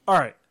All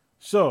right.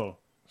 So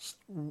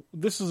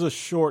this is a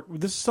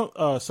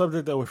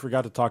subject that we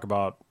forgot to talk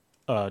about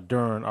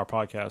during our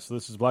podcast. So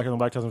this is Black and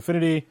Black Times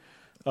Infinity.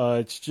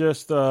 It's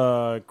just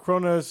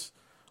Cronus,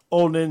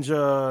 Old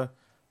Ninja,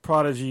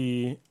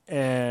 Prodigy,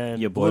 and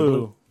Your boy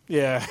Blue.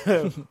 Yeah,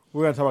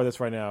 we're gonna talk about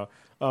this right now.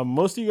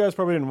 Most of you guys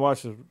probably didn't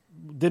watch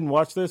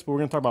this, but we're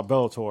gonna talk about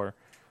Bellator.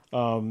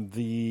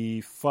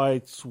 The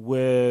fights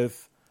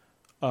with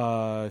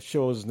what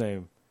was his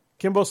name?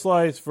 Kimbo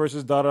Slice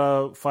versus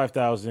Dada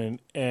 5000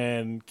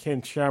 and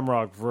Ken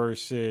Shamrock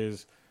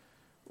versus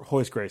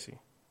Royce Gracie.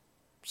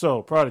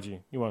 So,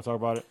 Prodigy, you want to talk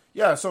about it?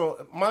 Yeah,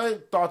 so my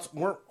thoughts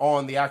weren't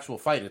on the actual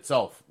fight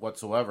itself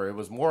whatsoever. It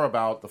was more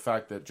about the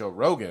fact that Joe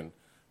Rogan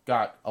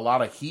got a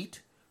lot of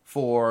heat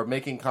for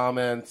making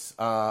comments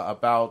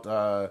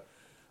about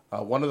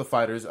one of the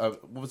fighters.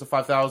 What was the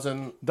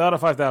 5,000? Dada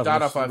 5000.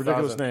 Dada 5,000.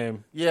 Ridiculous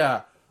name.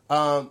 Yeah.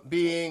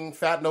 Being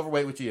fat and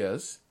overweight, which he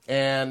is,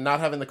 and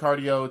not having the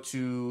cardio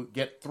to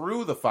get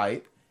through the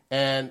fight.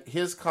 And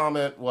his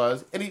comment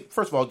was,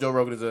 first of all, Joe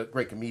Rogan is a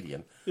great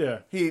comedian. Yeah.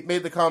 He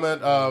made the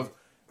comment of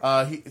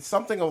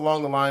something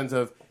along the lines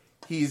of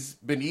he's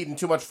been eating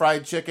too much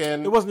fried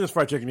chicken. It wasn't just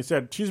fried chicken. He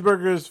said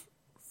cheeseburgers,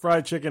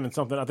 fried chicken, and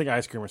something. I think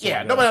ice cream or something. Yeah,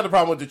 like nobody that. had a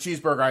problem with the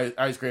cheeseburger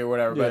ice cream or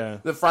whatever, Yeah.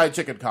 but the fried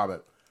chicken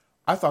comment.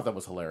 I thought that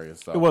was hilarious,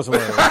 though. It was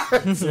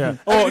hilarious. Yeah.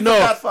 Oh, He's a no.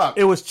 fat fuck.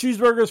 It was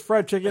cheeseburgers,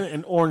 fried chicken,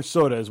 and orange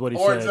soda is what he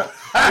Orange said.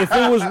 If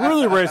it was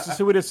really racist,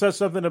 he would have said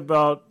something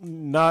about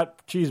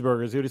not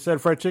cheeseburgers. He would have said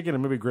fried chicken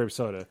and maybe grape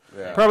soda.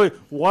 Yeah. Probably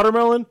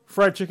watermelon,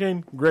 fried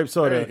chicken, grape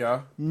soda. There you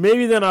go.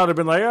 Maybe then I would have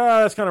been like,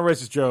 that's kind of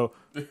racist, Joe.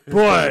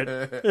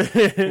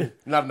 But,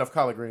 Not enough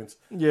collard greens.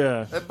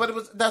 yeah.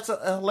 But that's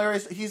a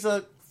hilarious.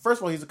 First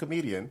of all, he's a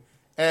comedian,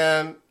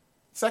 and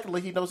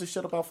secondly, he knows his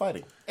shit about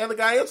fighting. And the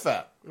guy is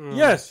fat.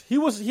 Yes, he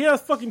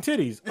has fucking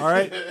titties, all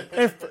right?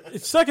 And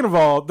second of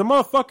all, the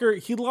motherfucker,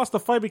 he lost the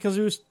fight because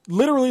he was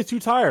literally too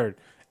tired.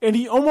 And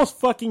he almost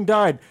fucking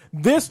died.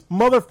 This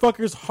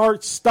motherfucker's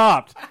heart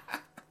stopped.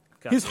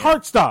 His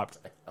heart stopped.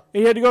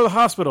 And he had to go to the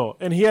hospital,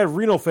 and he had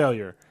renal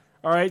failure.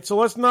 All right, so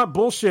let's not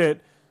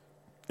bullshit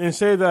and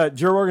say that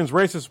Joe Rogan's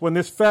racist when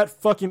this fat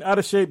fucking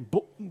out-of-shape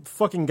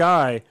fucking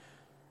guy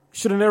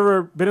should have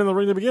never been in the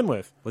ring to begin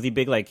with. Was he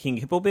big like King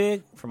Hippo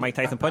big from Mike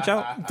Tyson Punch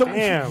Out?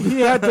 Damn.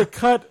 He had to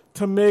cut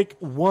to make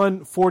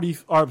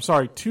 245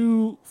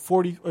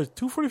 or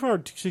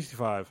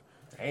 265.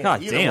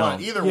 God either damn.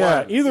 One, either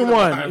Yeah, one. either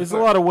one is a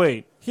lot of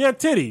weight. He had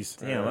titties.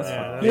 Damn, that's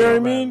fine. You know what I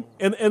mean?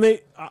 And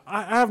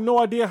I have no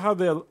idea how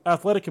the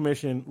athletic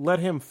commission let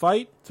him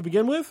fight to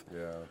begin with.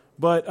 Yeah.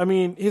 But I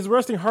mean, his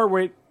resting heart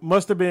rate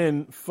must have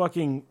been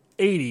fucking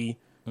 80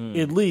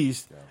 at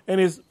least,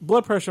 and his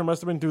blood pressure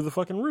must have been through the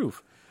fucking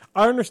roof.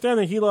 I understand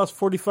that he lost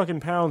 40 fucking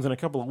pounds in a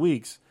couple of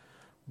weeks,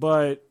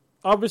 but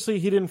obviously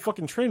he didn't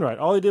fucking train right.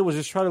 All he did was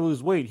just try to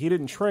lose weight. He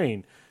didn't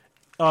train.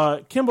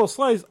 Kimbo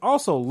Slice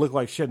also looked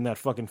like shit in that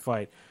fucking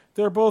fight.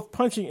 They're both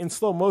punching in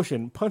slow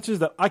motion, punches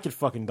that I could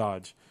fucking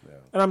dodge. Yeah.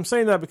 And I'm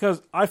saying that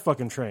because I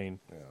fucking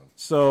train. Yeah.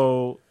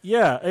 So,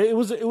 yeah, it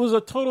was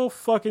a total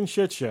fucking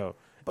shit show.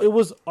 But it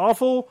was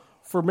awful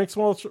for mixed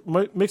martial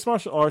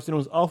arts, and it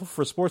was awful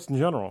for sports in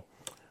general.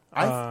 Go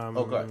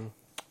ahead.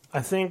 I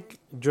think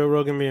Joe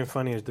Rogan being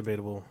funny is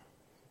debatable.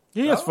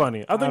 He is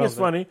funny. I think it's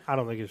funny. I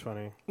don't think he's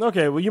funny.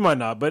 Okay, well, you might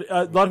not, but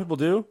a lot of people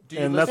do,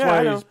 and that's Yeah, I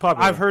why know. he's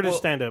popular. I've heard his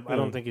stand-up. I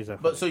don't think he's that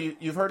funny. But so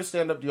you've heard his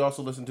stand-up. Do you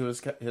also listen to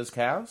his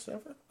cast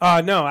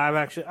ever? No, I've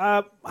actually...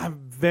 I'm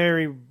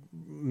very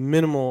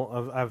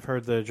minimal. I've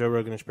heard the Joe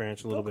Rogan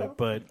Experience a little bit,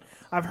 but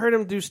I've heard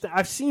him do...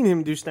 I've seen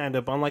him do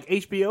stand-up on like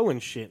HBO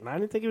and shit, and I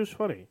didn't think it was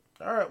funny.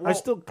 All right. Well, I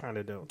still kind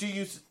of don't.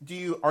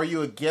 Are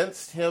you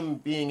against him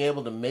being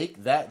able to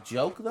make that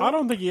joke though? I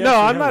don't think he. No, actually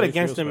I'm has not an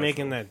against HBO him special.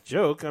 making that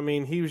joke. I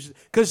mean, he was...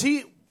 Because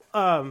he...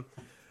 a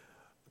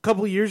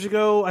couple of years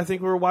ago, I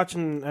think we were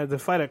watching the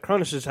fight at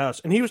Cronus' house,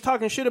 and he was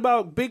talking shit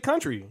about Big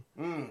Country.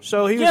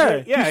 So he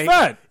was, he's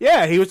fat.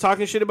 Yeah, he was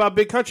talking shit about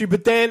Big Country,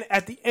 but then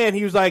at the end,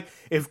 he was like,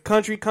 "If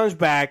Country comes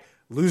back,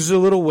 loses a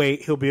little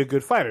weight, he'll be a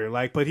good fighter."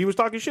 Like, but he was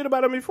talking shit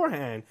about him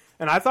beforehand,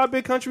 and I thought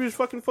Big Country was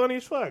fucking funny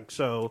as fuck.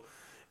 So,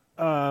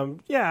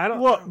 yeah, I don't.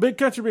 Well, Big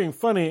Country being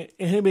funny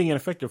and him being an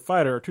effective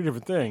fighter are two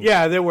different things.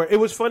 Yeah, it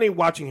was funny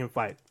watching him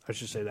fight. I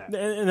should say that.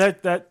 and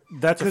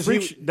that's a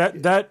freak.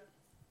 That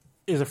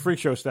is a freak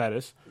show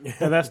status,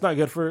 and that's not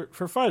good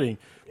for fighting.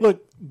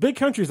 Look, Big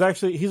Country is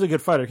actually he's a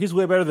good fighter. He's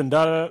way better than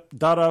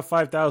Dada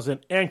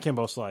 5000 and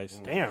Kimbo Slice.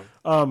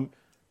 Damn.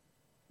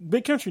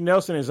 Big Country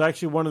Nelson is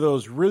actually one of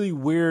those really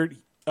weird,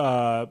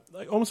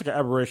 almost like an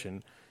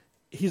aberration.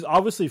 He's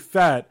obviously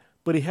fat,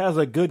 but he has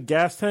a good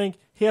gas tank.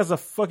 He has a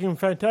fucking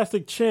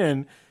fantastic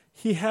chin.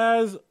 He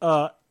has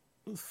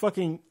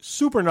fucking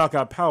super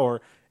knockout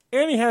power,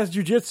 and he has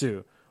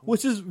jiu-jitsu,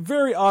 which is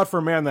very odd for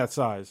a man that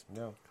size.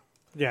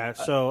 Yeah,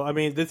 so I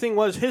mean, the thing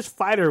was, his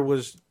fighter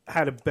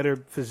had a better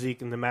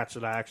physique in the match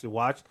that I actually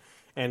watched,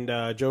 and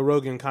Joe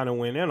Rogan kind of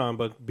went in on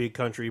Big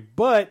Country,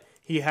 but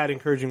he had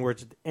encouraging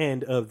words at the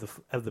end of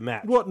the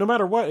match. Well, no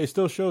matter what, it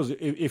still shows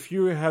if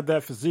you have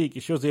that physique,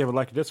 it shows that you have a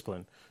lack of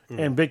discipline,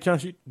 and Big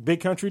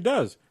Country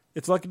does.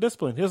 It's like a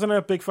discipline. He doesn't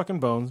have big fucking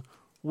bones,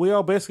 we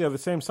all basically have the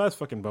same size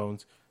fucking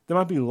bones. They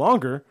might be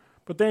longer,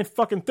 but they ain't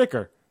fucking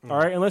thicker. All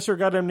right, unless you're a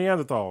goddamn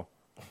Neanderthal.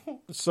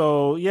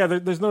 So yeah,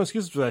 there's no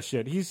excuses for that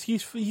shit.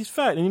 He's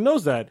fat and he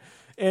knows that.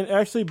 And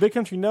actually, Big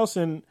Country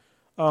Nelson,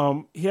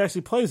 he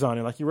actually plays on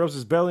it. Like he rubs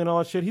his belly and all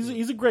that shit.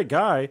 He's a great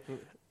guy.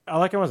 I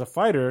like him as a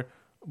fighter,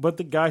 but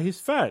the guy, he's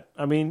fat.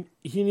 I mean,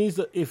 he needs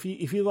to, if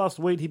he lost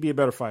weight, he'd be a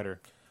better fighter.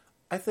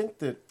 I think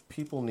that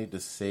people need to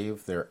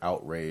save their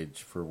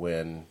outrage for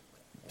when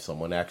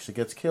someone actually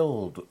gets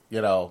killed,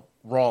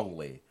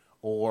 wrongly,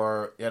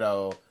 or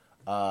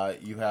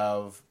you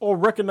have Or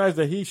recognize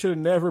that he should have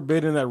never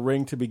been in that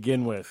ring to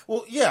begin with.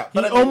 well, yeah, He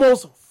but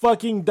almost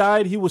fucking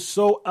died. He was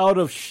so out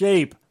of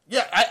shape.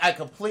 Yeah,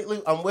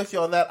 I'm with you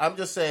on that. I'm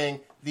just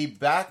saying the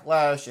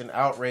backlash and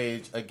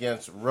outrage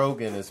against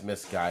Rogan is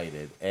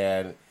misguided,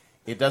 and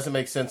it doesn't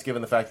make sense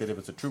given the fact that if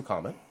it's a true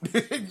comment,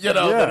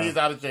 that he's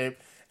out of shape.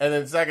 And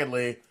then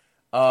secondly,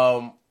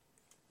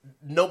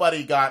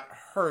 nobody got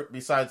hurt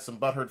besides some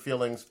butthurt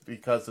feelings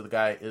because the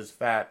guy is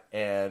fat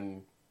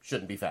and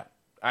shouldn't be fat.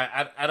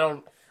 I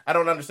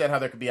don't understand how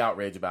there could be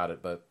outrage about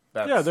it, but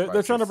that's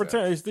they're trying to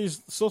pretend. It's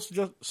these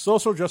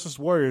social justice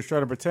warriors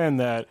trying to pretend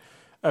that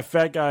a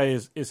fat guy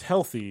is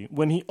healthy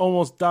when he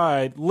almost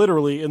died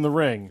literally in the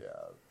ring. Yeah.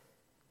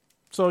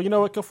 So you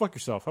know what? Go fuck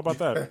yourself. How about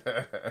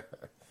that?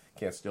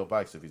 Can't steal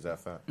bikes if he's that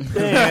fat.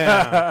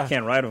 Yeah.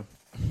 Can't ride him.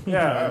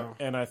 Yeah.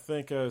 And I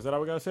think is that all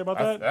we got to say about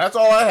that? That's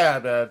all I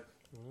had,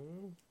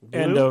 man.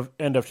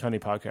 End of Chinese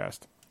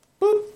podcast. Boop.